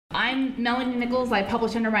I'm Melanie Nichols. I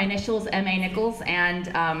publish under my initials, M.A. Nichols, and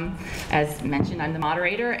as mentioned, I'm the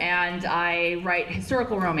moderator, and I write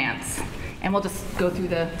historical romance. And we'll just go through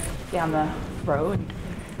down the road.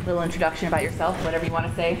 A little introduction about yourself, whatever you want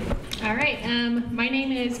to say. All right. My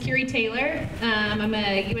name is Keary Taylor. I'm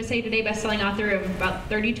a USA Today bestselling author of about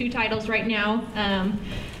 32 titles right now.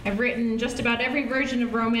 I've written just about every version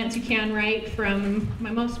of romance you can write, from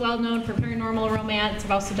my most well-known for paranormal romance.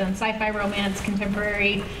 I've also done sci-fi romance,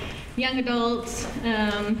 contemporary, young adult.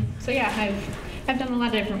 So yeah, I've done a lot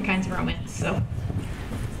of different kinds of romance. So.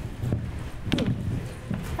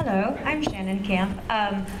 Hello, I'm Shannen Camp.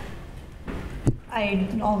 I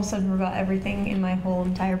all of a sudden forgot everything in my whole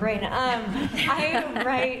entire brain. I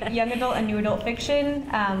write young adult and new adult fiction,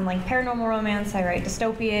 like paranormal romance. I write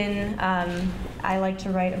dystopian. I like to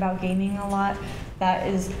write about gaming a lot.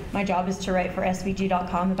 My job is to write for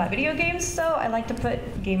svg.com about video games, so I like to put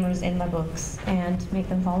gamers in my books and make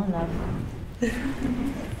them fall in love.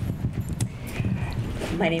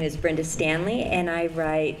 My name is Brenda Stanley, and I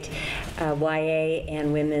write YA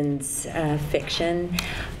and women's fiction.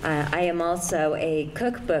 I am also a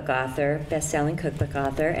cookbook author, best-selling cookbook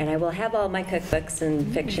author, and I will have all my cookbooks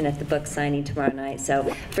and fiction at the book signing tomorrow night,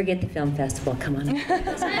 so forget the film festival, come on.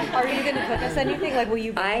 Are you going to cook us anything? Like, will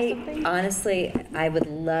you bake us something? Honestly, I would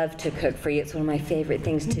love to cook for you. It's one of my favorite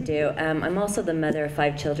things to do. I'm also the mother of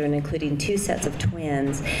 5 children, including 2 sets of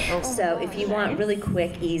twins. So if you want really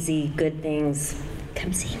quick, easy, good things,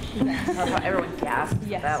 come see me. Everyone gasped.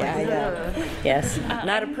 Yes. That was, Yes,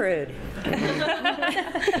 not a prude.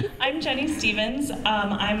 I'm Jennie Stevens.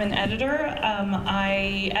 I'm an editor.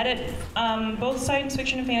 I edit both science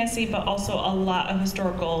fiction and fantasy, but also a lot of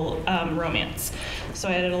historical romance. So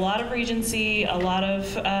I edit a lot of Regency, a lot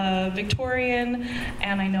of Victorian,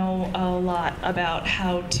 and I know a lot about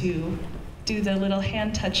how to do the little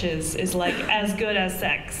hand touches is like as good as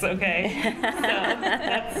sex, okay?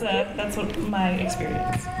 So that's what my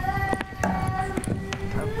experience.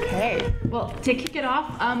 Okay. Well, to kick it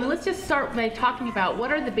off, let's just start by talking about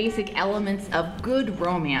what are the basic elements of good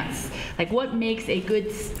romance. Like, what makes a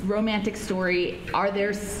good romantic story? Are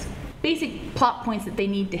there basic plot points that they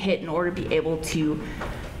need to hit in order to be able to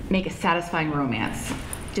make a satisfying romance,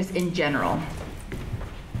 just in general?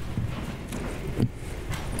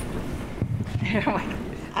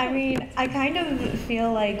 I mean, I kind of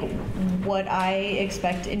feel like what I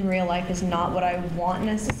expect in real life is not what I want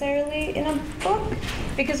necessarily in a book.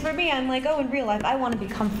 Because for me, I'm like, oh, in real life, I want to be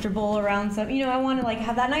comfortable around some, I want to like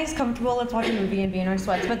have that nice, comfortable, let's watch a movie and be in our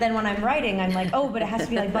sweats. But then when I'm writing, I'm like, oh, but it has to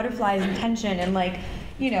be like butterflies and tension and like,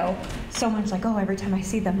 so much like, oh, every time I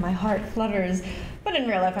see them, my heart flutters. But in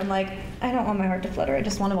real life, I'm like, I don't want my heart to flutter. I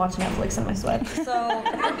just want to watch Netflix in my sweats. So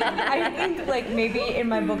I think like maybe in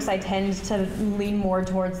my books, I tend to lean more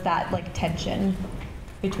towards that like tension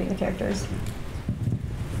between the characters.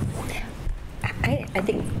 I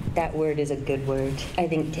think that word is a good word. I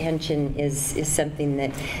think tension is something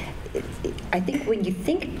that, I think when you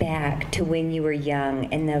think back to when you were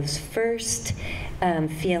young and those first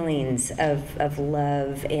feelings of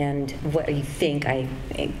love and what you think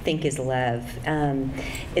is love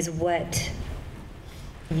is what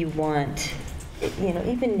you want.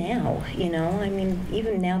 Even now, I mean,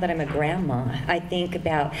 even now that I'm a grandma, I think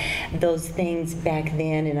about those things back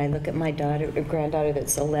then, and I look at my granddaughter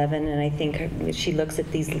that's 11, and I think she looks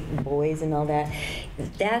at these boys and all that.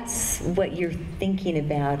 That's what you're thinking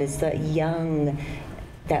about, is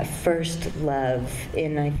that first love,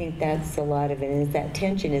 and I think that's a lot of it, is that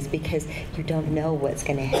tension is because you don't know what's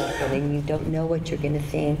going to happen, and you don't know what you're going to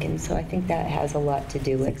think, and so I think that has a lot to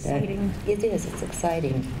do with that. It is, it's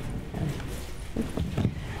exciting.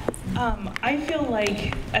 I feel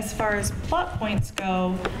like as far as plot points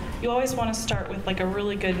go, you always want to start with like a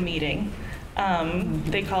really good meeting.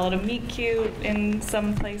 They call it a meet cute in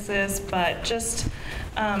some places, but just,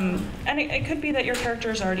 and it could be that your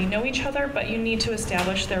characters already know each other, but you need to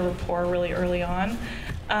establish their rapport really early on.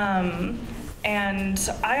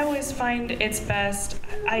 And I always find it's best,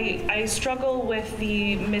 I struggle with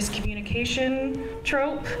the miscommunication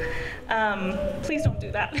trope. Please don't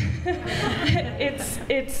do that.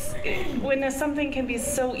 When something can be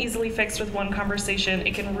so easily fixed with one conversation,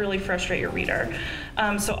 it can really frustrate your reader.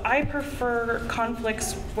 So I prefer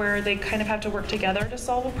conflicts where they kind of have to work together to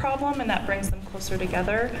solve a problem, and that brings them closer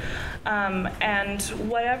together. And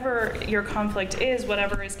whatever your conflict is,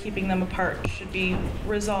 whatever is keeping them apart should be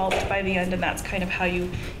resolved by the end, and that's kind of how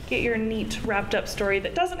you get your neat, wrapped up story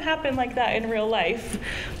that doesn't happen like that in real life.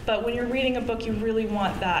 But when you're reading a book, you really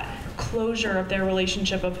want that closure of their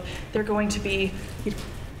relationship, of they're going to be,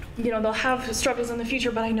 they'll have struggles in the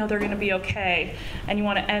future, but I know they're going to be okay. And you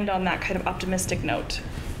want to end on that kind of optimistic note.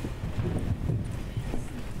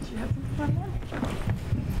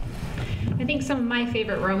 I think some of my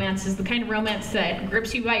favorite romance is the kind of romance that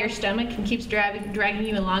grips you by your stomach and keeps dragging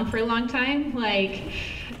you along for a long time. Like,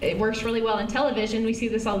 it works really well in television. We see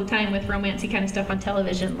this all the time with romancy kind of stuff on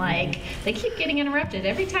television. Like, they keep getting interrupted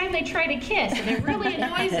every time they try to kiss, and it really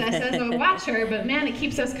annoys us as a watcher, but man, it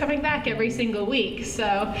keeps us coming back every single week.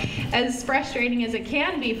 So, as frustrating as it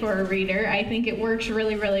can be for a reader, I think it works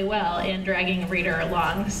really, really well in dragging a reader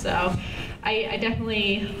along. So, I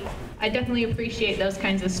definitely appreciate those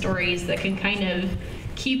kinds of stories that can kind of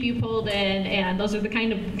keep you pulled in, and those are the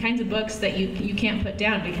kinds of books that you can't put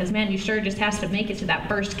down, because man, you sure just has to make it to that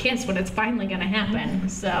first kiss when it's finally going to happen.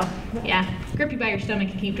 So yeah, grip you by your stomach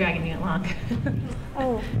and keep dragging you along.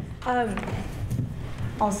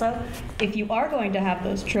 Also, if you are going to have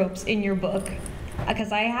those tropes in your book,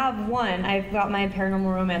 because I have one, I've got my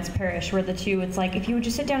paranormal romance Parish, where the two, it's like, if you would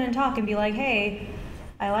just sit down and talk and be like, hey,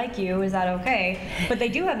 I like you, is that okay? But they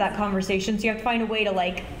do have that conversation, so you have to find a way to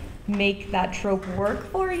like make that trope work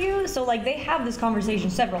for you. So like they have this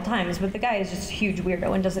conversation several times, but the guy is just a huge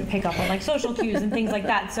weirdo and doesn't pick up on like social cues and things like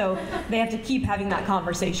that, so they have to keep having that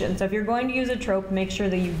conversation. So if you're going to use a trope, make sure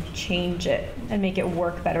that you change it and make it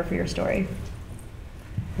work better for your story.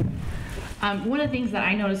 One of the things that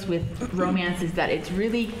I notice with romance is that it's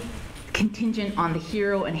really contingent on the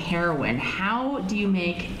hero and heroine. How do you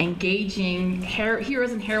make engaging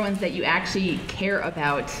heroes and heroines that you actually care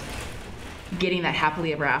about getting that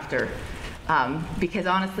happily ever after? Because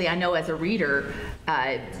honestly, I know as a reader,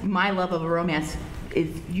 my love of a romance is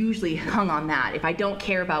usually hung on that. If I don't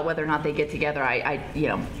care about whether or not they get together, I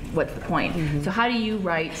what's the point? Mm-hmm. So how do you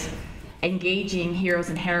write engaging heroes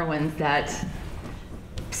and heroines that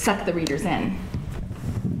suck the readers in?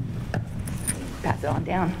 Pass it on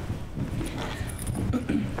down.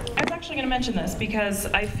 I was actually going to mention this because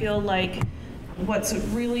I feel like what's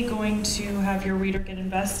really going to have your reader get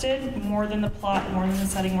invested, more than the plot, more than the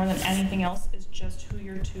setting, more than anything else, is just who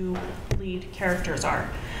your two lead characters are.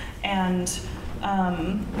 And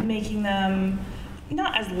making them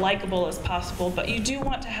not as likable as possible, but you do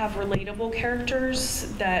want to have relatable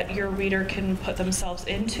characters that your reader can put themselves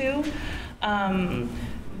into,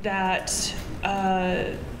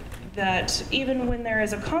 that even when there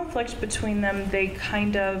is a conflict between them, they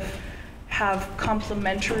kind of have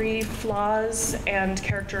complementary flaws and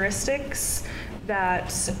characteristics that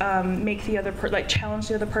make the other challenge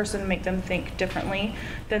the other person, make them think differently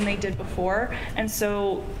than they did before. And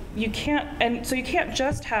so you can't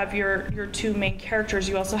just have your two main characters.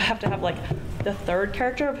 You also have to have like the third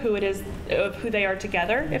character of who they are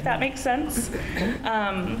together, if that makes sense.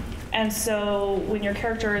 And so when your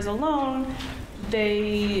character is alone,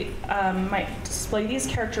 they might display these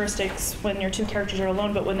characteristics when your two characters are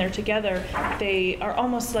alone, but when they're together, they are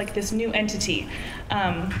almost like this new entity.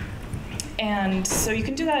 And so you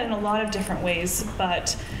can do that in a lot of different ways,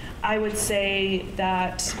 but I would say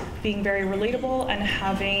that being very relatable and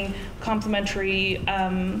having complementary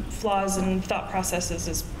flaws and thought processes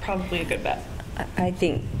is probably a good bet. I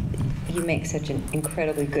think you make such an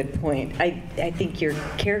incredibly good point. I think your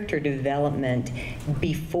character development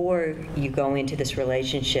before you go into this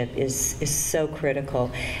relationship is so critical.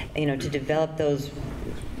 You know, to develop those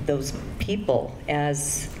people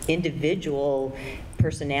as individual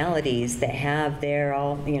personalities that have their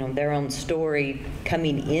own story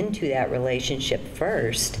coming into that relationship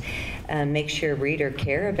first. Make sure reader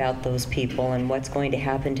care about those people and what's going to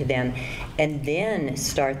happen to them, and then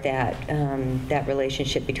start that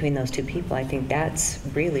relationship between those two people. I think that's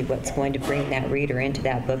really what's going to bring that reader into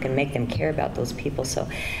that book and make them care about those people. So,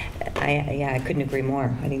 I couldn't agree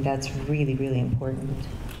more. I think that's really, really important.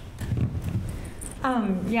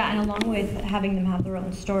 Yeah, and along with having them have their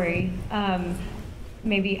own story,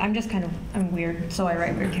 maybe I'm weird, so I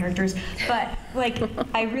write weird characters. But like,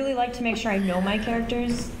 I really like to make sure I know my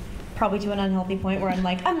characters. Probably to an unhealthy point where I'm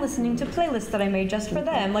like, I'm listening to playlists that I made just for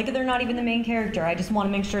them. Like, they're not even the main character. I just want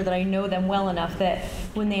to make sure that I know them well enough that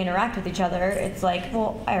when they interact with each other, it's like,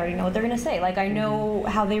 well, I already know what they're going to say. Like, I know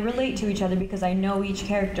how they relate to each other because I know each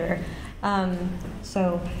character.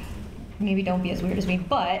 So maybe don't be as weird as me,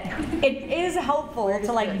 but it is helpful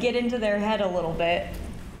to like get into their head a little bit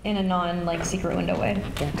in a secret window way.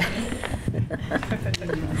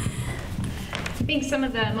 I think some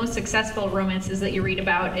of the most successful romances that you read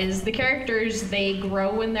about is the characters, they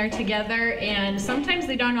grow when they're together, and sometimes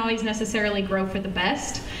they don't always necessarily grow for the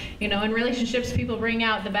best. You know, in relationships, people bring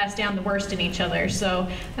out the best and the worst in each other. So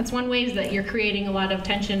that's one way that you're creating a lot of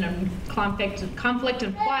tension and conflict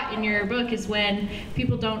and plot in your book, is when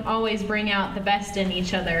people don't always bring out the best in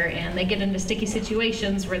each other, and they get into sticky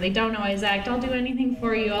situations where they don't always act, I'll do anything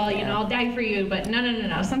for you, I'll die for you. But no.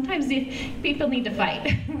 Sometimes people need to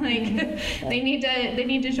fight. Like they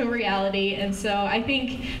need to show reality. And so I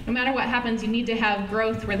think no matter what happens, you need to have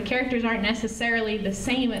growth where the characters aren't necessarily the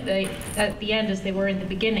same at the end as they were in the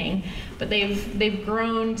beginning, but they've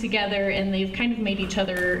grown together and they've kind of made each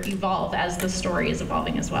other evolve as the story is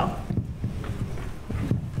evolving as well.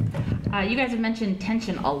 You guys have mentioned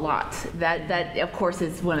tension a lot. That of course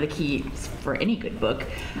is one of the keys for any good book.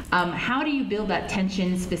 How do you build that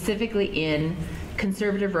tension specifically in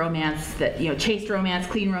conservative romance, that, you know, chaste romance,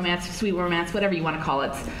 clean romance, sweet romance, whatever you want to call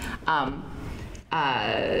it?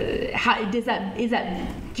 How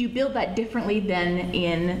do you build that differently than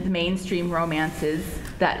in the mainstream romances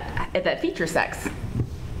that feature sex?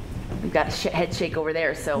 We've got a head shake over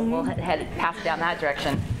there, so we'll pass it down that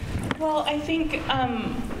direction. Well, I think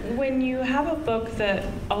when you have a book that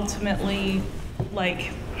ultimately,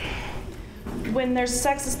 like, when there's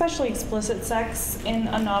sex, especially explicit sex in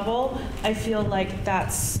a novel, I feel like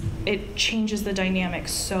it changes the dynamic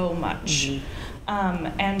so much.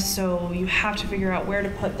 And so you have to figure out where to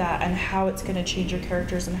put that and how it's going to change your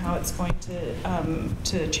characters and how it's going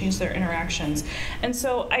to change their interactions. And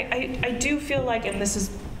so I do feel like, and this is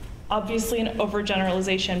obviously an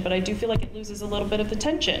overgeneralization, but I do feel like it loses a little bit of the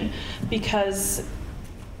tension, because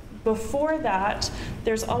before that,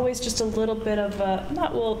 there's always just a little bit of a,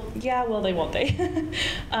 they won't they,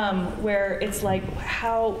 where it's like,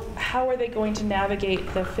 how are they going to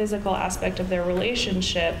navigate the physical aspect of their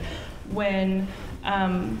relationship when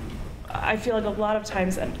I feel like a lot of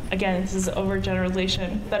times, and again, this is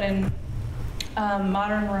overgeneralization, but in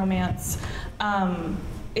modern romance,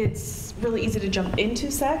 it's really easy to jump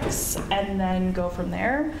into sex and then go from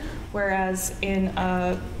there, whereas in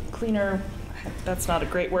a cleaner, that's not a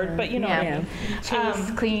great word, but you know what I mean.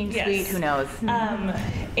 Chaste, clean, yes. sweet, who knows?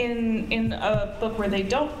 In a book where they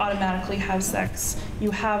don't automatically have sex,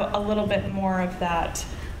 you have a little bit more of that.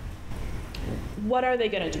 What are they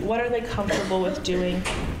going to do? What are they comfortable with doing?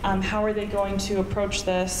 How are they going to approach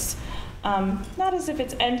this? Not as if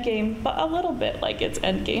it's endgame, but a little bit like it's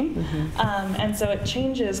endgame. And so it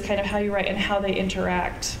changes kind of how you write and how they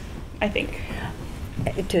interact, I think.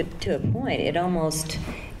 To a point, it almost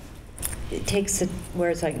takes it where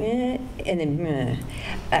it's like, and then,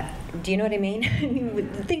 do you know what I mean?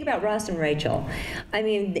 Think about Ross and Rachel. I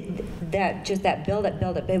mean, that build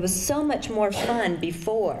up. It was so much more fun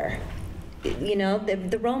before. You know,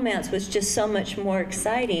 the romance was just so much more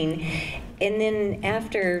exciting, and then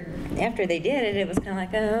after they did it, it was kind of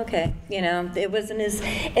like, oh, okay, you know, it wasn't as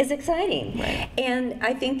exciting. Right. And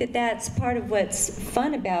I think that's part of what's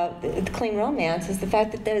fun about the clean romance, is the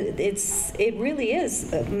fact that it really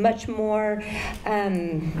is much more.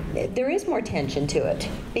 There is more tension to it,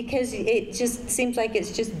 because it just seems like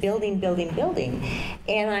it's just building,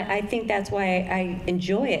 and I think that's why I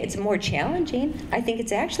enjoy it. It's more challenging. I think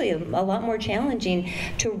it's actually a lot more challenging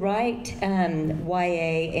to write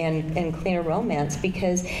YA and cleaner romance,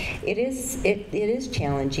 because it is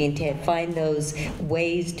challenging to find those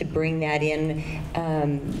ways to bring that in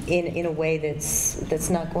a way that's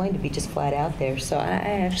not going to be just flat out there. So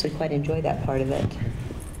I actually quite enjoy that part of it.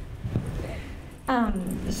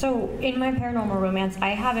 So in my paranormal romance, I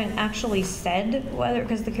haven't actually said whether,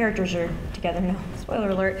 because the characters are together now, spoiler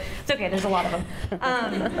alert, it's okay, there's a lot of them.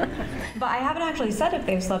 But I haven't actually said if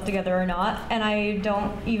they've slept together or not, and I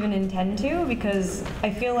don't even intend to, because I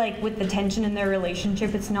feel like with the tension in their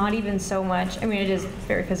relationship, it's not even so much, I mean, it is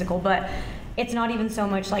very physical, but it's not even so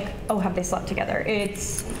much like, oh, have they slept together?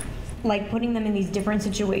 It's like putting them in these different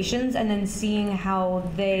situations and then seeing how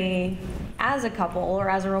they, as a couple or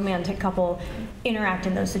as a romantic couple, interact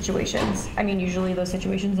in those situations. I mean, usually those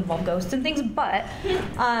situations involve ghosts and things, but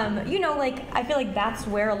you know, like, I feel like that's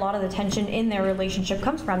where a lot of the tension in their relationship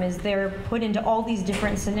comes from, is they're put into all these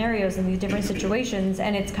different scenarios and these different situations,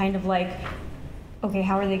 and it's kind of like, okay,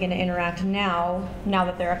 how are they going to interact now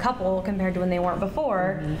that they're a couple compared to when they weren't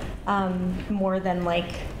before, more than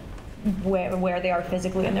like where they are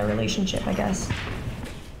physically in their relationship, I guess.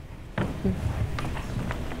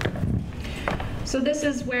 So this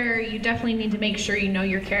is where you definitely need to make sure you know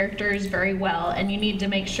your characters very well, and you need to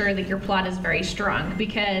make sure that your plot is very strong,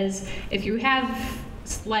 because if you have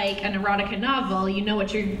like an erotica novel, you know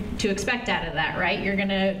what you're to expect out of that, right?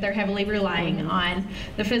 They're heavily relying on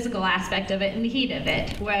the physical aspect of it and the heat of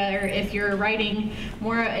it. Where if you're writing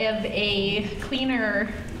more of a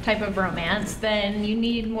cleaner type of romance, then you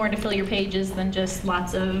need more to fill your pages than just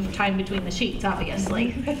lots of time between the sheets,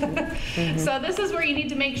 obviously. So this is where you need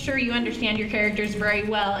to make sure you understand your characters very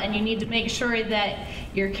well, and you need to make sure that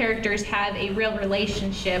your characters have a real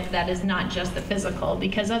relationship that is not just the physical,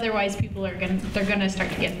 because otherwise people are they're gonna start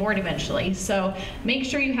to get bored eventually. So make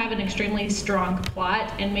sure you have an extremely strong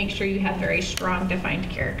plot, and make sure you have very strong defined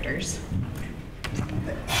characters.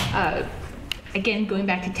 Again, going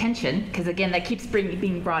back to tension, because again, that keeps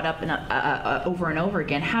being brought up over and over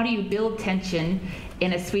again. How do you build tension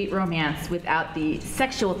in a sweet romance without the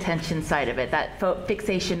sexual tension side of it, that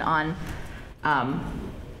fixation on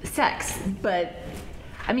sex? But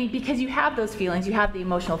I mean, because you have those feelings, you have the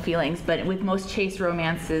emotional feelings, but with most chase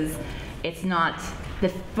romances, it's not the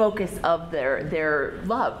focus of their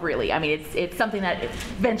love, really. I mean, it's something that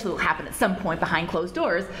eventually will happen at some point behind closed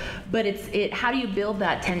doors, but how do you build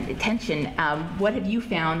that tension? What have you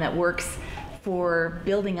found that works for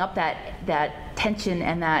building up that tension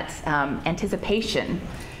and that anticipation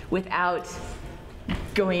without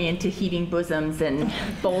going into heaving bosoms and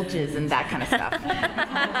bulges and that kind of stuff?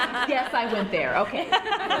 Yes, I went there. Okay.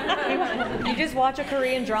 You just watch a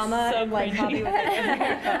Korean drama and like copy with it.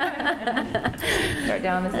 Start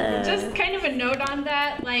down this. Just kind of a note on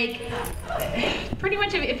that, like, pretty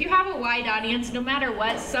much if you have a wide audience, no matter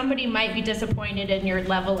what, somebody might be disappointed in your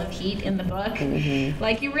level of heat in the book.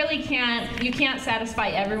 Like, you really can't satisfy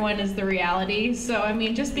everyone is the reality. So, I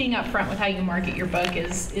mean, just being upfront with how you market your book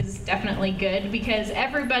is definitely good, because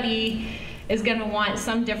everybody is going to want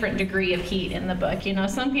some different degree of heat in the book. You know,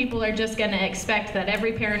 some people are just going to expect that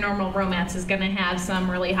every paranormal romance is going to have some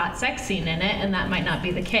really hot sex scene in it, and that might not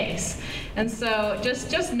be the case. And so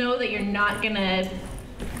just know that you're not going to,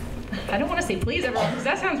 I don't want to say please everyone, because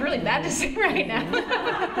that sounds really bad to say right now.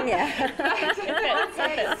 Yeah.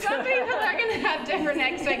 Some people are going to have different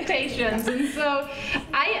expectations, and so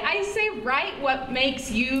I say write what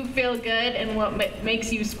makes you feel good and what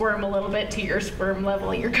makes you squirm a little bit to your squirm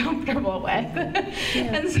level you're comfortable with.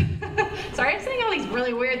 And so, sorry, I'm saying all these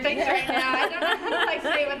really weird things right now. I don't know how to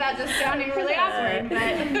say it without just sounding really awkward,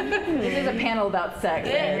 but This is a panel about sex.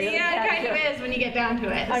 yeah, it kind of is when you get down to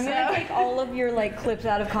it. I'm gonna take all of your like clips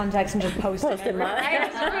out of context and just post them. I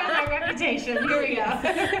just ruined my reputation. Here we go.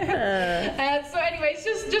 So anyways,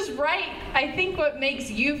 just write, I think, what makes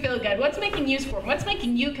you feel good. What's making you squirm? What's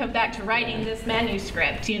making you come back to writing this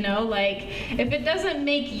manuscript, you know? Like, if it doesn't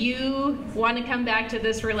make you want to come back to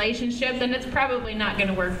this relationship, then it's probably not going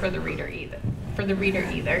to work for the reader either.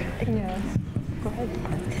 Yeah. Go ahead.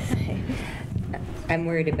 I'm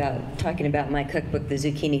worried about talking about my cookbook, The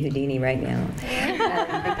Zucchini Houdini, right now.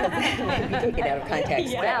 Because we take it out of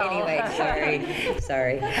context. Yeah. But anyway,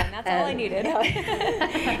 sorry. And that's all I needed.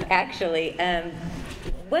 Actually,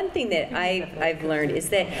 one thing that I've learned is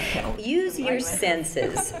that use your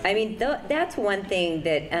senses. I mean, that's one thing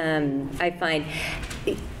that I find.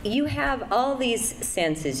 You have all these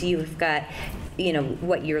senses. You've got, you know,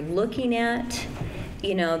 what you're looking at,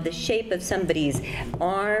 you know, the shape of somebody's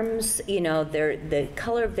arms, you know, the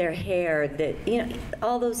color of their hair, you know,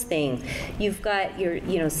 all those things. You've got your,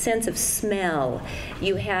 you know, sense of smell.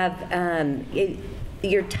 You have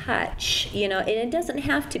your touch, you know, and it doesn't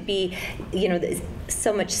have to be, you know,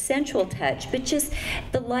 so much sensual touch, but just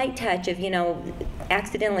the light touch of, you know,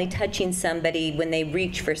 accidentally touching somebody when they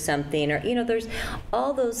reach for something, or, you know, there's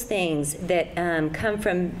all those things that come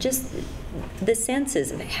from just the senses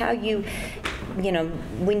of how you know,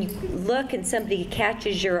 when you look and somebody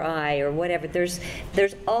catches your eye or whatever, there's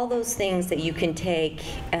all those things that you can take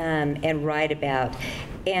and write about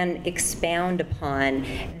and expound upon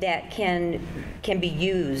that can be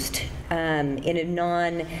used in a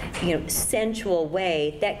non, you know, sensual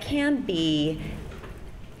way that can be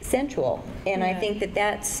sensual. And I think that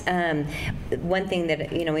that's one thing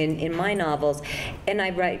that, you know, in my novels, and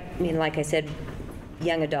I write, I mean, like I said,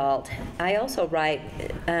 young adult. I also write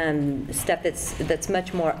stuff that's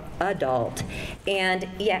much more adult, and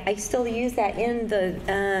yeah, I still use that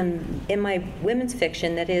in my women's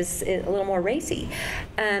fiction that is a little more racy,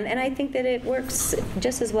 and I think that it works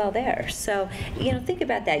just as well there. So, you know, think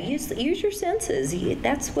about that. Use your senses.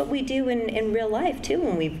 That's what we do in real life too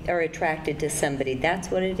when we are attracted to somebody. That's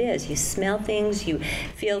what it is. You smell things, you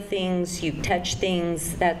feel things, you touch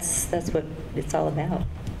things. That's what it's all about.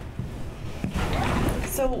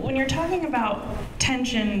 So when you're talking about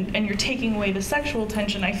tension and you're taking away the sexual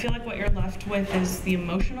tension, I feel like what you're left with is the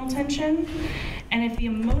emotional tension. And if the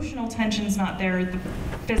emotional tension's not there, the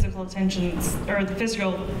physical tension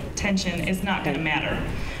is not going to matter.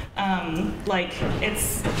 Like,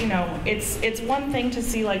 it's, you know, it's one thing to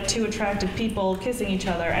see like two attractive people kissing each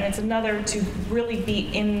other, and it's another to really be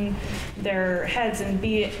in their heads and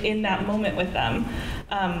be in that moment with them.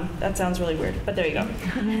 That sounds really weird, but there you go.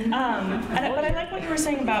 But I like what you were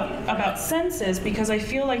saying about senses, because I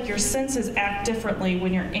feel like your senses act differently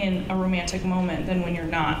when you're in a romantic moment than when you're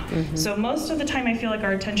not. So most of the time I feel like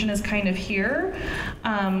our attention is kind of here.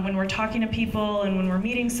 When we're talking to people and when we're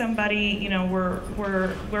meeting somebody, you know,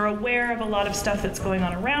 we're aware of a lot of stuff that's going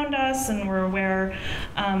on around us, and we're aware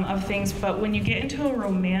of things. But when you get into a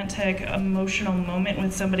romantic, emotional moment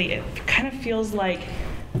with somebody, it kind of feels like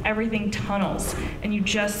everything tunnels, and you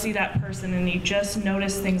just see that person, and you just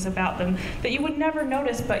notice things about them that you would never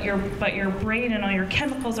notice, but your brain and all your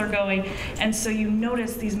chemicals are going, and so you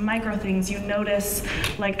notice these micro things. You notice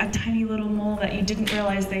like a tiny little mole that you didn't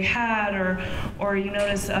realize they had, or you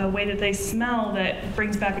notice a way that they smell that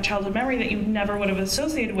brings back a childhood memory that you never would have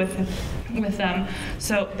associated with them.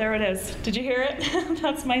 So there it is. Did you hear it?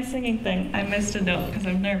 That's my singing thing. I missed a note because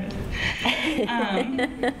I'm nervous.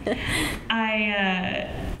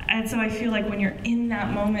 And so I feel like when you're in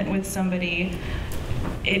that moment with somebody,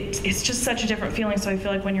 it's just such a different feeling. So I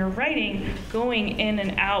feel like when you're writing, going in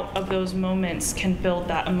and out of those moments can build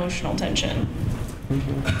that emotional tension.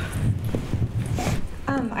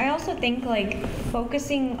 I also think like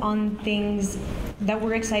focusing on things that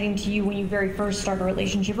were exciting to you when you very first start a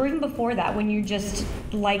relationship, or even before that, when you just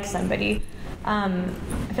like somebody. I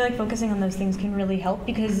feel like focusing on those things can really help,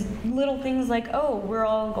 because little things like, oh, we're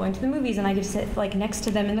all going to the movies and I get to sit like next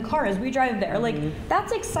to them in the car as we drive there. Like,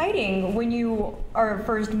 that's exciting when you are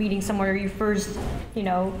first meeting someone, or you first, you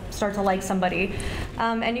know, start to like somebody.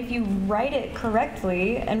 And if you write it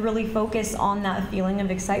correctly and really focus on that feeling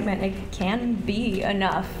of excitement, it can be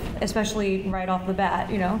enough, especially right off the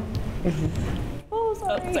bat, you know? Oh,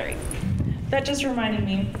 sorry. Oh, sorry. That just reminded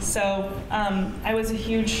me. So I was a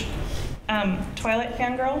huge Twilight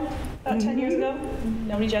fangirl about 10 years ago.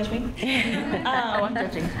 Nobody judge me. I'm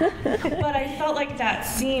judging. But I felt like that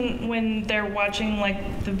scene when they're watching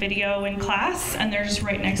like the video in class and they're just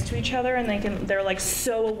right next to each other and they're like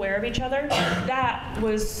so aware of each other. That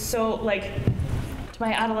was so like, to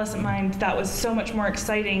my adolescent mind, that was so much more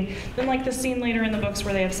exciting than like the scene later in the books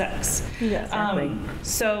where they have sex. Yeah, exactly.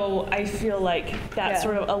 So I feel like that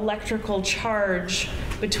sort of electrical charge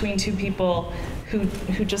between two people who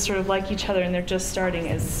just sort of like each other and they're just starting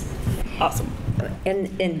is awesome.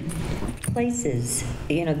 And places,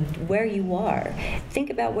 you know, where you are. Think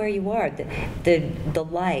about where you are. The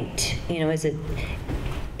light, you know, is it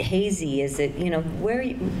hazy? Is it, you know, where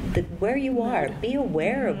you are? Be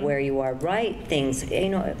aware of where you are. Write things, you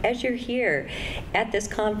know, as you're here at this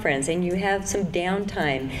conference and you have some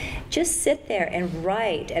downtime, just sit there and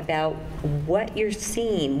write about what you're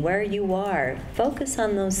seeing, where you are. Focus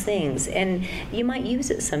on those things, and you might use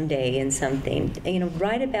it someday in something. You know,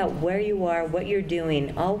 write about where you are, what you're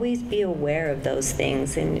doing. Always be aware of those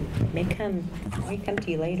things, and it may come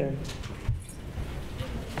to you later.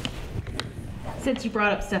 Since you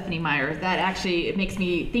brought up Stephenie Meyer, that actually it makes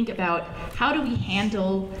me think about how do we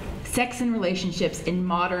handle sex and relationships in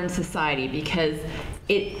modern society, because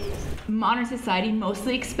modern society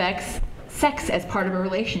mostly expects sex as part of a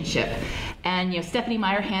relationship. And, you know, Stephenie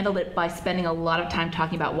Meyer handled it by spending a lot of time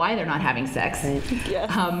talking about why they're not having sex. Right.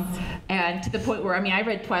 Yeah. And to the point where, I mean, I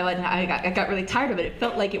read Twilight and I got really tired of it. It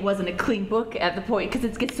felt like it wasn't a clean book at the point, because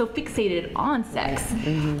it gets so fixated on sex.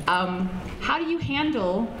 How do you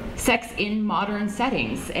handle sex in modern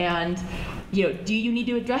settings? And, you know, do you need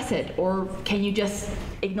to address it, or can you just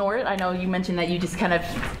ignore it? I know you mentioned that you just kind of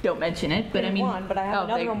don't mention it, but I mean, but I have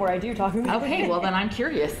another one where I do talk about it. Okay, well then I'm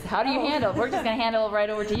curious. How do you handle it? We're just gonna handle it right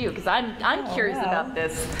over to you, because I'm curious about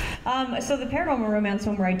this. So the paranormal romance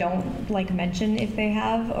one where I don't like mention if they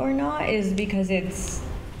have or not is because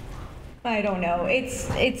I don't know.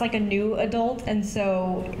 It's like a new adult, and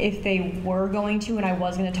so if they were going to, and I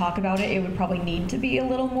was going to talk about it, it would probably need to be a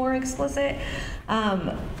little more explicit.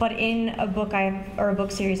 But in a book a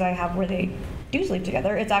book series I have where they do sleep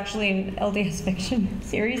together, it's actually an LDS fiction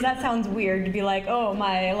series. That sounds weird to be like, oh,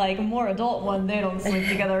 my like more adult one, they don't sleep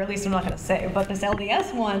together. At least I'm not going to say. But this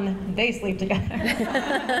LDS one, they sleep together.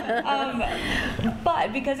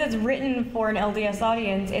 But because it's written for an LDS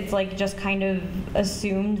audience, it's like just kind of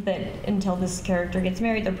assumed that until this character gets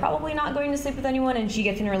married, they're probably not going to sleep with anyone, and she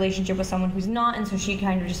gets in a relationship with someone who's not, and so she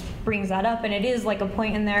kind of just brings that up, and it is like a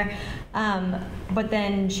point in there. But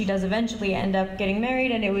then she does eventually end up getting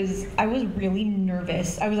married, and I was really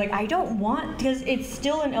nervous. I was like, I don't want, because it's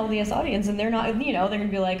still an LDS audience, and they're not, you know, they're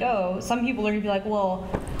gonna be like, oh, some people are gonna be like, well,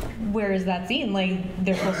 where is that scene? Like,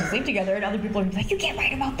 they're supposed to sleep together, and other people are like, you can't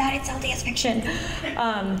write about that, it's LDS fiction.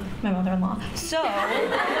 My mother-in-law. So,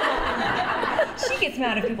 she gets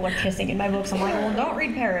mad if people are kissing in my books. I'm like, well, don't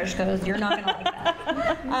read Parrish, because you're not gonna like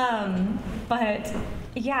that. But,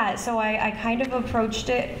 yeah, so I kind of approached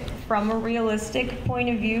it from a realistic point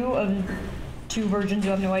of view of two virgins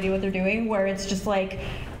who have no idea what they're doing, where it's just like,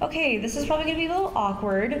 okay, this is probably gonna be a little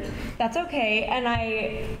awkward. That's okay, and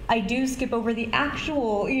I do skip over the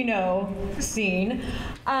actual, scene.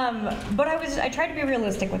 But I tried to be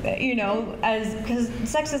realistic with it, because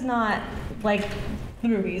sex is not like the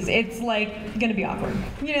movies. It's like gonna be awkward,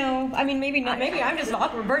 I mean, maybe not. Maybe I'm just an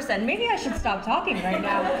awkward person. Maybe I should stop talking right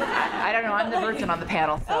now. I don't know. I'm the virgin on the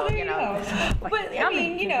panel, so there you go. But I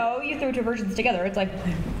mean, you throw two virgins together, it's like,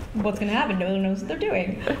 what's gonna happen? No one knows what they're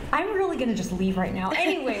doing. I'm really gonna just leave right now.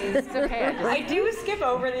 Anyways, it's okay. I do skip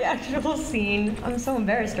over the actual scene. I'm so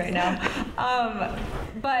embarrassed right now.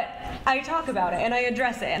 But I talk about it and I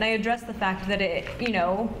address it, and I address the fact that it,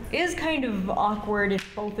 is kind of awkward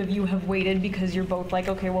if both of you have waited because you're both like,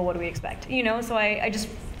 okay, well, what do we expect? So I just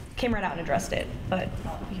came right out and addressed it. But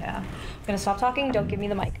yeah, I'm gonna stop talking. Don't give me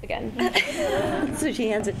the mic again. So she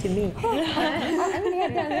hands it to me. I'm gonna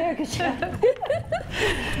head down there because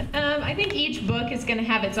I think each book is going to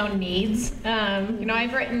have its own needs.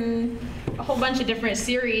 I've written a whole bunch of different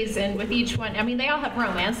series, and with each one, I mean, they all have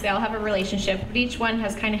romance, they all have a relationship, but each one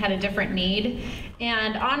has kind of had a different need.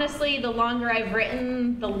 And honestly, the longer I've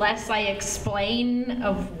written, the less I explain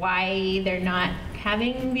of why they're not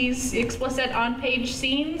having these explicit on-page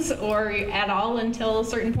scenes or at all until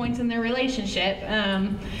certain points in their relationship.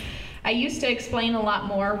 I used to explain a lot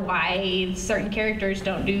more why certain characters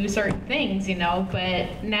don't do certain things,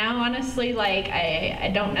 but now honestly, like, I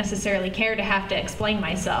don't necessarily care to have to explain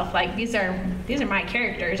myself. Like, these are my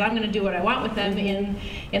characters. I'm going to do what I want with them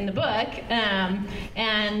in the book.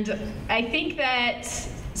 And I think that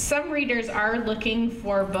some readers are looking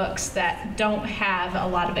for books that don't have a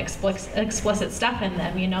lot of explicit stuff in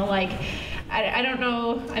them, like, I don't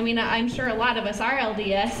know, I mean, I'm sure a lot of us are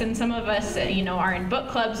LDS, and some of us, are in book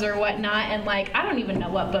clubs or whatnot, and like, I don't even know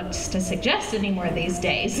what books to suggest anymore these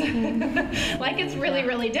days. Like, it's really,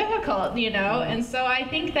 really difficult, and so I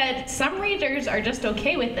think that some readers are just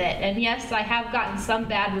okay with it. And yes, I have gotten some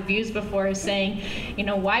bad reviews before saying,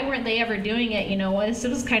 why weren't they ever doing it? This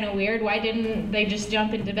was kind of weird. Why didn't they just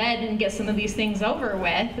jump into bed and get some of these things over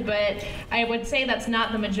with? But I would say that's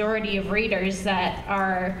not the majority of readers that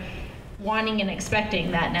are wanting and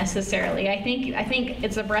expecting that necessarily. I think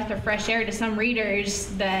it's a breath of fresh air to some readers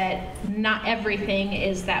that not everything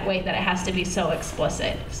is that way, that it has to be so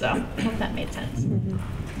explicit. So I hope that made sense. Mm-hmm.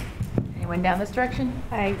 Anyone down this direction?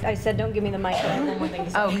 I said don't give me the mic. I have one more thing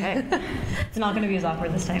to say. Okay. It's not going to be as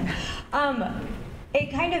awkward this time.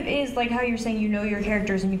 It kind of is like how you're saying your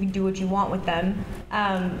characters and you can do what you want with them.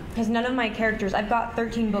 Because none of my characters, I've got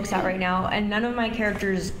 13 books out right now, and none of my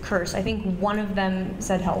characters curse. I think one of them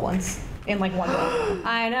said hell once. In like one book.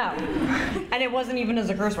 I know. And it wasn't even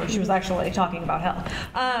as a curse word. She was actually talking about hell.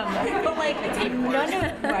 But like,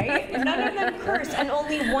 none of them curse, and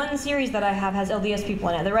only one series that I have has LDS people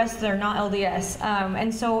in it. The rest, they're not LDS.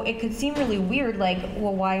 And so it could seem really weird, like,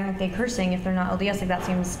 well, why aren't they cursing if they're not LDS? Like, that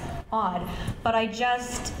seems odd. But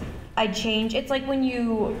I change. It's like when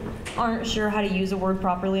you aren't sure how to use a word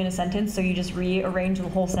properly in a sentence, so you just rearrange the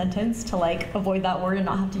whole sentence to like avoid that word and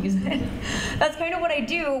not have to use it. That's kind of what I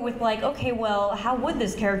do with like, okay, well, how would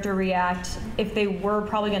this character react if they were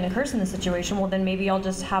probably going to curse in this situation? Well, then maybe I'll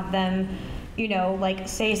just have them, like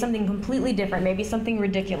say something completely different, maybe something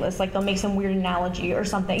ridiculous, like they'll make some weird analogy or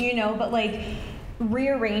something, but like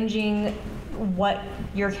rearranging what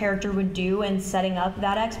your character would do and setting up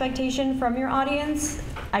that expectation from your audience.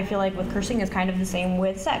 I feel like with cursing is kind of the same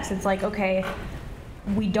with sex. It's like, okay,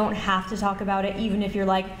 we don't have to talk about it, even if you're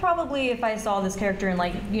like, probably if I saw this character and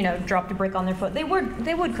like, dropped a brick on their foot, they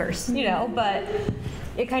would curse, but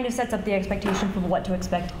it kind of sets up the expectation for what to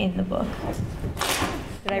expect in the book.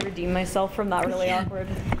 Did I redeem myself from that really awkward?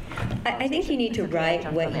 I think you need to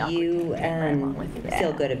write what you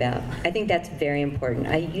feel good about. I think that's very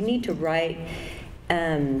important. You need to write,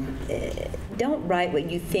 don't write what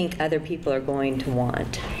you think other people are going to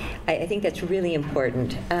want. I think that's really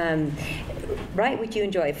important. Write what you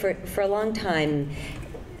enjoy. For a long time,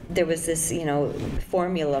 there was this,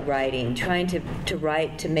 formula writing, trying to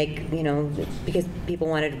write to make, because people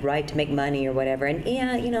wanted to write to make money or whatever. And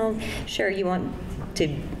yeah, sure, you want to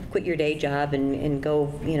quit your day job and go,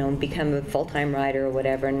 become a full-time writer or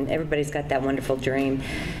whatever, and everybody's got that wonderful dream.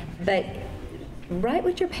 But write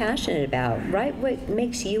what you're passionate about. Write what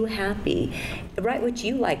makes you happy. Write what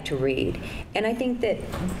you like to read. And I think that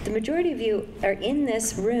the majority of you are in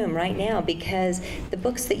this room right now because the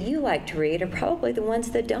books that you like to read are probably the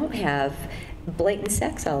ones that don't have blatant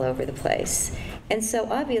sex all over the place. And so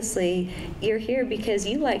obviously you're here because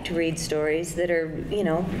you like to read stories that are, you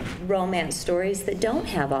know, romance stories that don't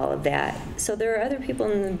have all of that. So there are other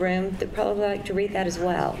people in the room that probably like to read that as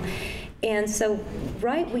well. And so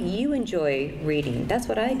write what you enjoy reading. That's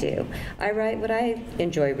what I do. I write what I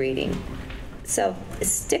enjoy reading. So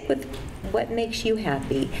stick with what makes you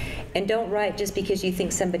happy, and don't write just because you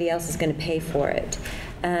think somebody else is going to pay for it.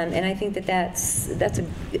 And I think that that's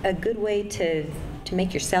a good way to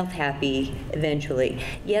make yourself happy eventually.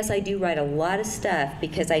 Yes, I do write a lot of stuff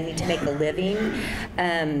because I need to make a living,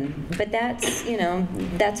 but that's, you know,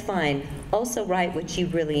 that's fine. Also write what you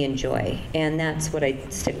really enjoy, and that's what I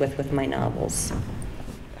stick with my novels.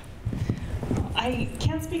 I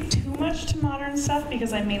can't speak too much to modern stuff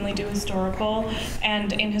because I mainly do historical,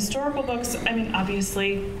 and in historical books, I mean,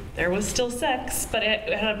 obviously there was still sex, but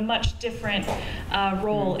it had a much different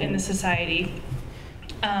role in the society.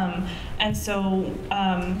 And so,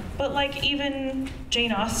 but like even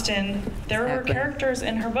Jane Austen, there were characters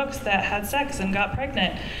in her books that had sex and got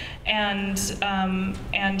pregnant, and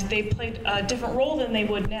they played a different role than they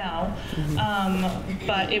would now,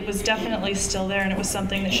 but it was definitely still there, and it was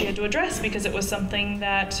something that she had to address because it was something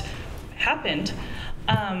that happened.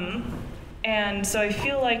 And so I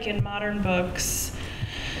feel like in modern books,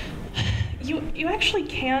 you actually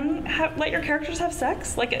can let your characters have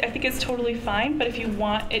sex. Like, I think it's totally fine, but if you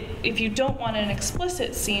don't want an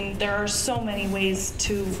explicit scene, there are so many ways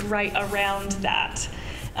to write around that.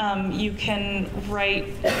 You can write,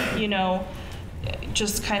 you know,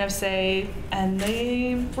 just kind of say, and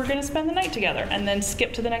they were going to spend the night together, and then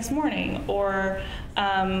skip to the next morning, or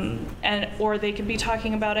they could be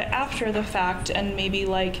talking about it after the fact, and maybe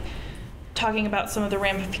like talking about some of the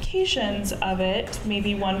ramifications of it.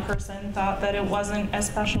 Maybe one person thought that it wasn't as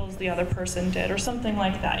special as the other person did, or something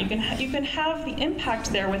like that. You can have the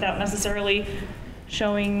impact there without necessarily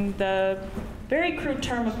showing the very crude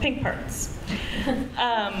term of pink parts.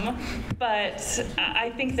 But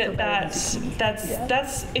I think that's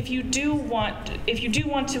if you do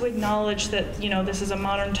want to acknowledge that, you know, this is a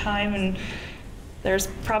modern time and there's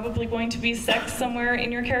probably going to be sex somewhere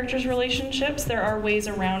in your characters' relationships, there are ways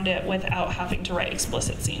around it without having to write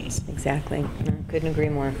explicit scenes. Exactly. Couldn't agree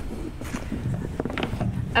more.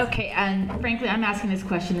 Okay, and frankly, I'm asking this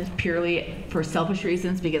question purely for selfish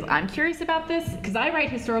reasons because I'm curious about this, because I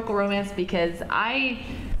write historical romance because I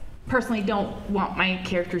personally don't want my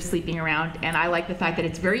characters sleeping around, and I like the fact that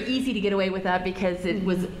it's very easy to get away with that because it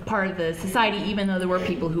was part of the society, even though there were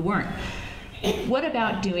people who weren't. What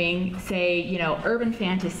about doing, say, you know, urban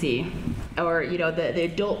fantasy, or, you know, the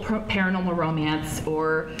adult paranormal romance,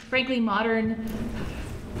 or frankly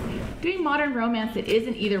doing modern romance that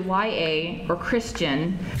isn't either YA or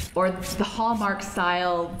Christian or the Hallmark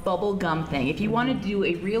style bubblegum thing? If you want to do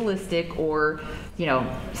a realistic or, you know,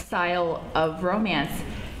 style of romance,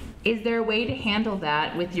 is there a way to handle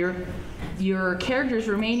that with your characters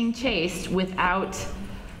remaining chaste without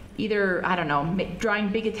either, I don't know, drawing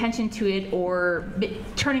big attention to it or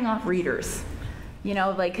turning off readers? You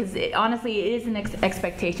know, like, because honestly, it is an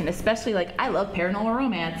expectation, especially, like, I love paranormal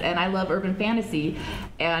romance and I love urban fantasy,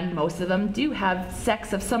 and most of them do have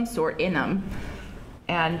sex of some sort in them.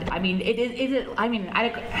 And, I mean,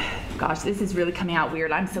 gosh, this is really coming out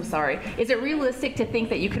weird. I'm so sorry. Is it realistic to think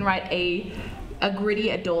that you can write a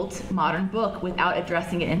gritty adult modern book without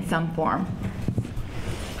addressing it in some form?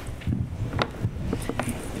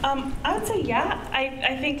 I would say yeah.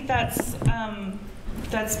 I think that's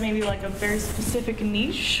maybe like a very specific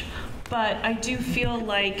niche, but I do feel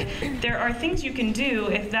like there are things you can do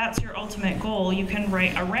if that's your ultimate goal. You can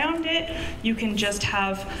write around it. You can just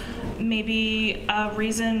have maybe a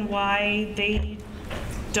reason why they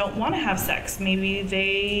don't want to have sex. Maybe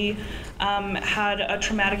they had a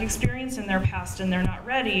traumatic experience in their past and they're not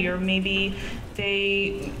ready, or maybe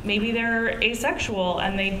they're asexual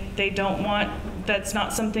and they don't want, that's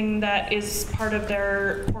not something that is part of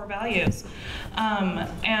their core values.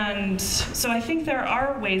 And so I think there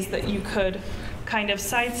are ways that you could kind of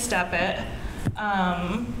sidestep it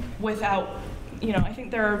without, you know, I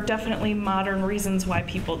think there are definitely modern reasons why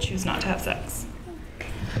people choose not to have sex.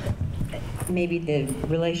 Maybe the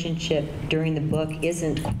relationship during the book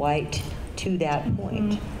isn't quite to that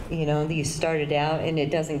point. You know, you started out and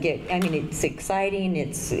it doesn't get, I mean, it's exciting,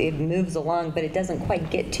 it moves along, but it doesn't quite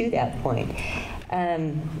get to that point.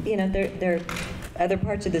 You know, other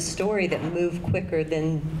parts of the story that move quicker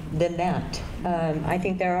than that. I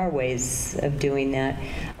think there are ways of doing that.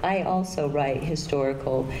 I also write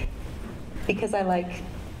historical because I like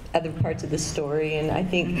other parts of the story, and I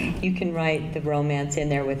think you can write the romance in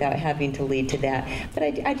there without having to lead to that. But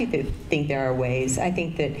I do think there are ways. I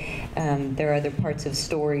think that there are other parts of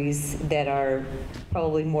stories that are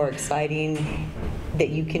probably more exciting that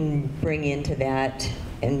you can bring into that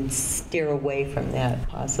and steer away from that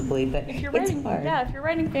possibly. But If you're it's writing, hard. yeah, if you're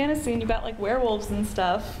writing fantasy and you've got like werewolves and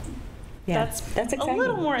stuff, Yeah, that's that's a exciting.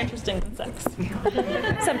 little more interesting than sex.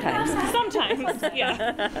 Sometimes. Sometimes,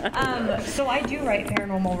 yeah. So I do write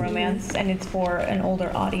paranormal romance, and it's for an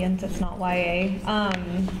older audience. It's not YA.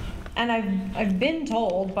 And I've been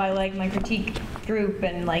told by like my critique group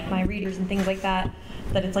and like my readers and things like that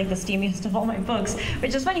it's like the steamiest of all my books,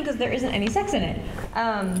 which is funny because there isn't any sex in it.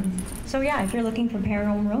 So yeah, if you're looking for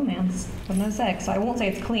paranormal romance with no sex, so I won't say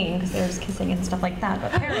it's clean because there's kissing and stuff like that,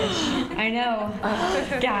 but perish. I know.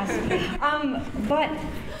 Gasp. But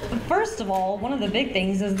first of all, one of the big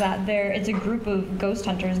things is that it's a group of ghost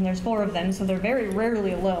hunters, and there's 4 of them, so they're very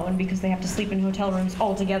rarely alone because they have to sleep in hotel rooms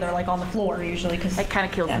all together, like on the floor usually. Cause, That kind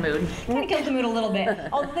of kills the mood. Kind of kills the mood a little bit.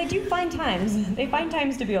 Although they do find times. They find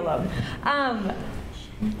times to be alone.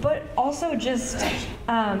 But also just,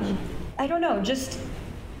 I don't know, just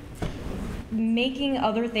making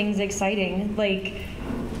other things exciting. Like,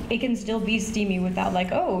 it can still be steamy without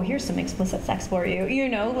like, oh, here's some explicit sex for you. You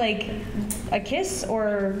know, like a kiss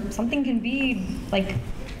or something can be like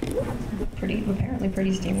apparently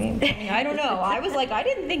pretty steamy. I mean, I don't know. I was like, I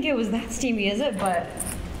didn't think it was that steamy, is it? But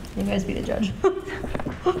you guys be the judge.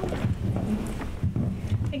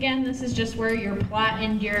 Again, this is just where your plot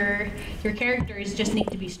and your characters just need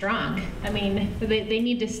to be strong. I mean, they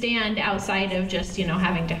need to stand outside of just,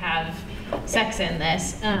 having to have sex in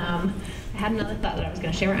this. I had another thought that I was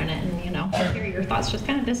going to share on it, and, here your thoughts just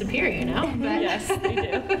kind of disappear, But, Yes, they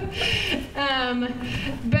do.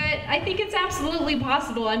 But I think it's absolutely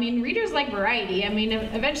possible. I mean, readers like variety. I mean,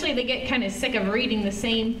 eventually they get kind of sick of reading the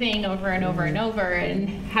same thing over and over and over and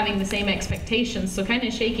having the same expectations. So kind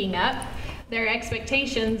of shaking up their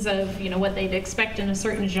expectations of what they'd expect in a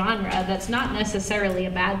certain genre, that's not necessarily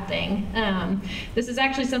a bad thing. This is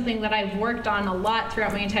actually something that I've worked on a lot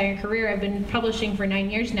throughout my entire career. I've been publishing for 9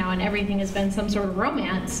 years now, and everything has been some sort of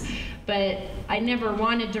romance. But I never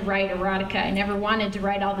wanted to write erotica. I never wanted to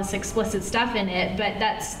write all this explicit stuff in it, but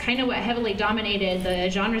that's kind of what heavily dominated the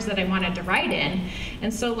genres that I wanted to write in.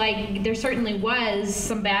 And so there certainly was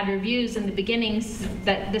some bad reviews in the beginnings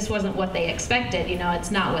that this wasn't what they expected. It's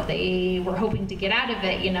not what they were hoping to get out of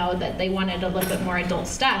it, that they wanted a little bit more adult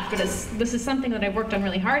stuff. But this is something that I've worked on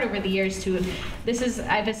really hard over the years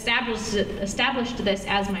I've established this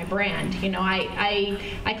as my brand.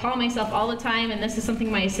 I call myself all the time, and this is something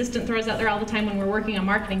my assistant throws out there all the time when we're working on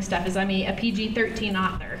marketing stuff, is I'm a PG-13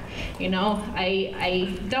 author.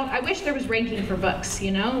 I wish there was ranking for books,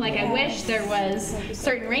 I wish there was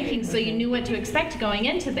certain rankings so you knew what to expect going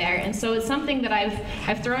into there. And so it's something that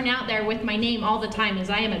I've thrown out there with my name all the time, is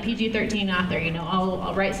I am a PG-13 author.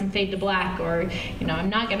 I'll write some fade to black, or I'm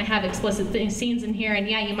not going to have explicit scenes in here, and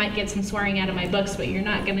yeah, you might get some swearing out of my books, but you're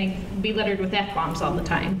not going to be littered with F-bombs all the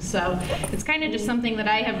time. So it's kind of just something that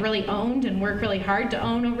I have really owned and worked really hard to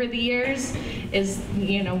own over the years, is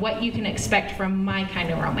what you can expect from my kind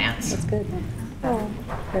of romance. That's good. Oh,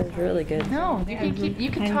 that was really good. No, you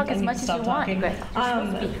can talk as much as you want, but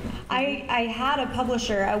I had a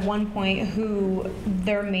publisher at one point who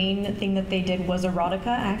their main thing that they did was erotica.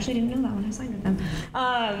 I actually didn't know that when I signed with them.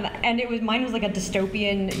 And mine was like a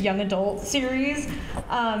dystopian young adult series.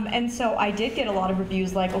 And so I did get a lot of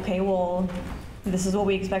reviews like, okay, well, this is what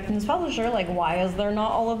we expect from this publisher. Like, why is there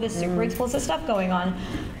not all of this super explicit stuff going on?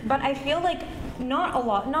 But I feel like not a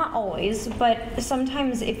lot, not always, but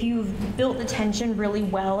sometimes if you've built the tension really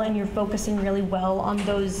well and you're focusing really well on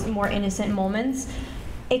those more innocent moments,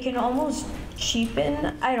 it can almost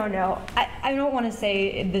cheapen. I don't know. I don't want to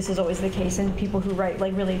say this is always the case in people who write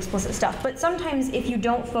like really explicit stuff, but sometimes if you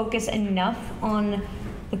don't focus enough on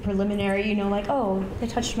the preliminary, like, oh, they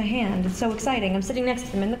touched my hand, it's so exciting, I'm sitting next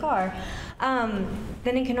to them in the car,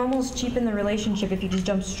 then it can almost cheapen the relationship if you just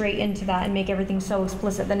jump straight into that and make everything so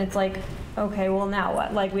explicit. Then it's like, okay, well now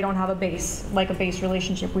what? Like, we don't have a base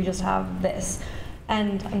relationship, we just have this.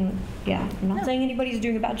 And yeah, I'm not saying anybody's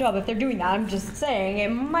doing a bad job if they're doing that. I'm just saying it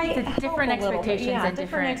might help different a little bit. expectations Yeah, and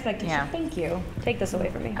different expectations. yeah. Thank you. Take this away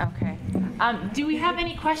from me. Okay. Do we have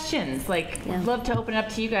any questions? I'd love to open it up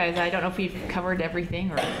to you guys. I don't know if we've covered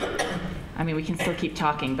everything, or we can still keep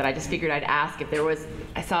talking, but I just figured I'd ask if there was.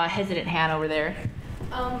 I saw a hesitant hand over there.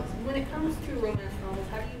 When it comes to romance novels,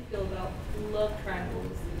 how do you feel about love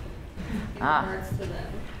triangles? Ah.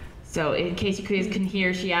 So in case you guys couldn't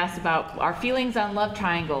hear, she asked about our feelings on love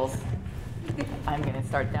triangles. I'm going to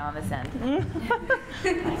start down this end.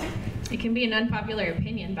 It can be an unpopular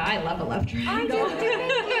opinion, but I love a love triangle. I do,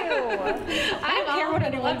 thank you. I'm care all what for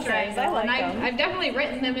the anyone love says. triangle, I like and them. I've definitely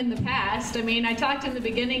written them in the past. I mean, I talked in the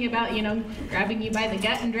beginning about, you know, grabbing you by the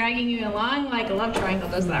gut and dragging you along. Like, a love triangle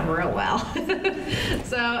does that real well.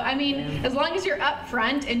 So, I mean, as long as you're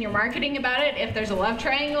upfront and you're marketing about it, if there's a love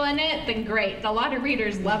triangle in it, then great. A lot of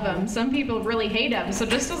readers love them. Some people really hate them. So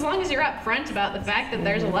just as long as you're upfront about the fact that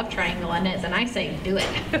there's a love triangle in it, then I say do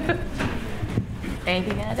it.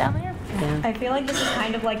 Anything in it down there? Yeah. I feel like this is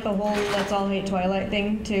kind of like the whole let's all hate Twilight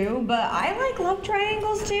thing too, but I like love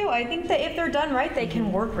triangles too. I think that if they're done right, they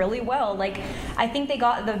can work really well. Like, I think they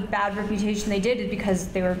got the bad reputation they did because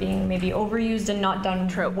they were being maybe overused and not done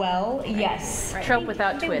well. Yes. Trope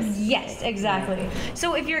without twist. Yes, exactly.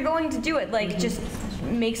 So if you're going to do it, like, just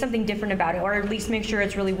make something different about it, or at least make sure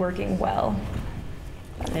it's really working well.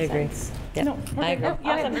 I agree. Yeah, No, I agree. oh,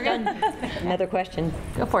 yes, I'm done. Another question.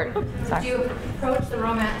 Go for it. Do Sorry. you approach the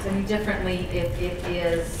romance any differently if it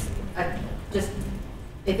is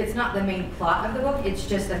if it's not the main plot of the book, it's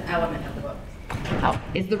just an element of the book? How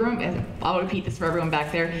is the romance? I'll repeat this for everyone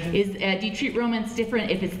back there. Is do you treat romance different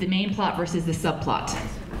if it's the main plot versus the subplot?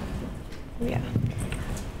 Yeah.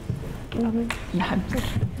 Yeah.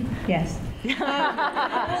 Yes.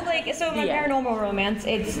 Well, like, so in my Yeah. paranormal romance,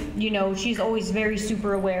 it's, you know, she's always very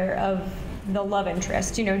super aware of the love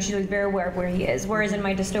interest, you know, and she's always very aware of where he is. Whereas in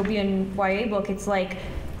my dystopian YA book, it's like,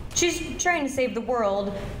 she's trying to save the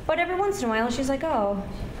world, but every once in a while, she's like, oh,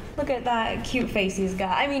 look at that cute face he's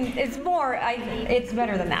got. I mean, it's more, it's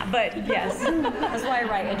better than that, but yes. That's why I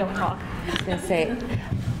write, I don't talk. I was going to say,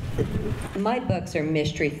 my books are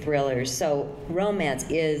mystery thrillers, so romance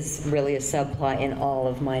is really a subplot in all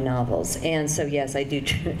of my novels, and so yes, I do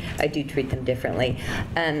treat them differently,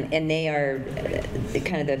 and they are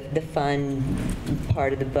kind of the fun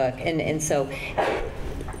part of the book, and so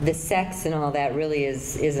the sex and all that really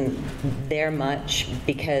isn't there much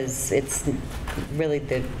because it's really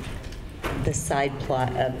the side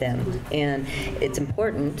plot of them, and it's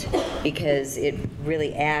important because it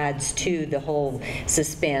really adds to the whole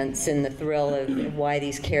suspense and the thrill of why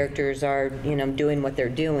these characters are, you know, doing what they're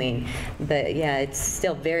doing. But yeah, it's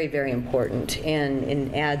still very, very important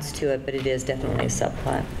and adds to it, but it is definitely a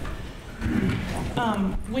subplot.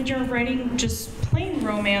 When you're writing just plain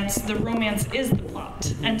romance, the romance is the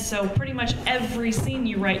plot. And so pretty much every scene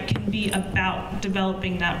you write can be about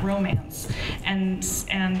developing that romance. And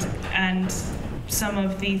some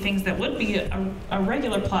of the things that would be a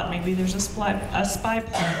regular plot, maybe there's a spy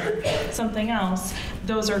plot or something else,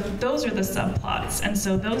 those are the subplots. And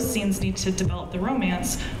so those scenes need to develop the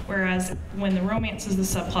romance, whereas when the romance is the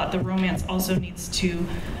subplot, the romance also needs to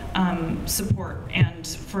support and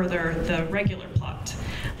further the regular plot.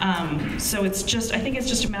 So it's just, I think it's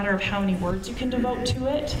just a matter of how many words you can devote to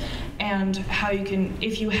it, and how you can,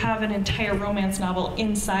 if you have an entire romance novel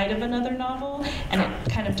inside of another novel, and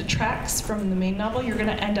it kind of detracts from the main novel, you're going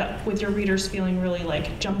to end up with your readers feeling really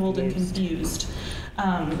like jumbled and confused.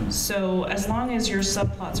 So as long as your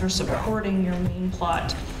subplots are supporting your main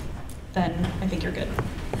plot, then I think you're good.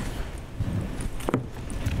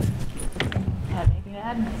 Have anything to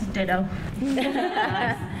add? Ditto.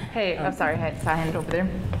 Hey, I'm sorry, I saw a hand over there.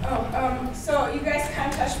 So you guys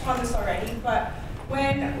kind of touched upon this already, but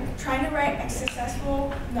when trying to write a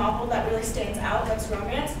successful novel that really stands out, that's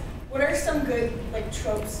romance, what are some good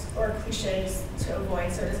tropes or cliches to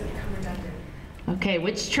avoid so it doesn't become redundant? Okay,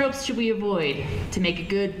 which tropes should we avoid to make a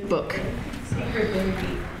good book? Secret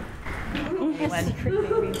baby.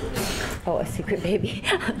 Oh, a secret baby.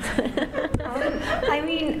 I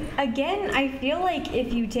mean, again, I feel like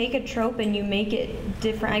if you take a trope and you make it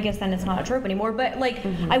different, I guess then it's not a trope anymore. But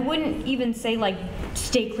I wouldn't even say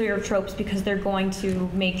stay clear of tropes because they're going to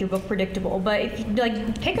make your book predictable. But if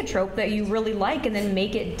you pick a trope that you really like and then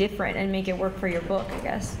make it different and make it work for your book, I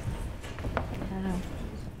guess.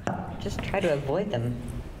 Just try to avoid them,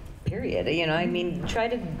 period. You know, I mean, try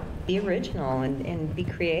to be original and be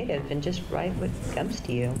creative and just write what comes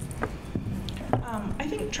to you. I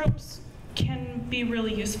think tropes can be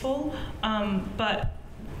really useful, but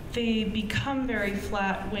they become very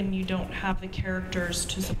flat when you don't have the characters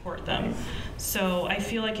to support them. So I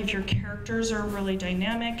feel like if your characters are really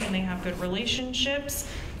dynamic and they have good relationships,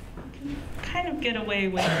 you can kind of get away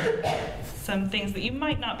with some things that you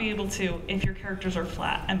might not be able to if your characters are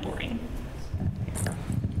flat and boring.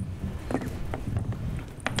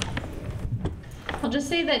 just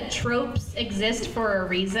say that tropes exist for a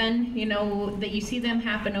reason, you know, that you see them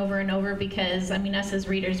happen over and over because, I mean, us as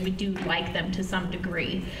readers, we do like them to some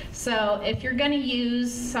degree. So if you're going to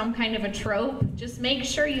use some kind of a trope, just make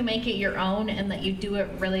sure you make it your own and that you do it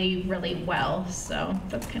really, really well. So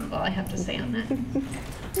that's kind of all I have to say on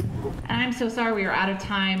that. I'm so sorry we are out of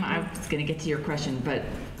time. I was going to get to your question, but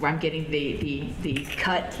I'm getting the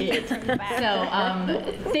cut hit.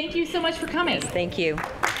 So thank you so much for coming. Yes, thank you.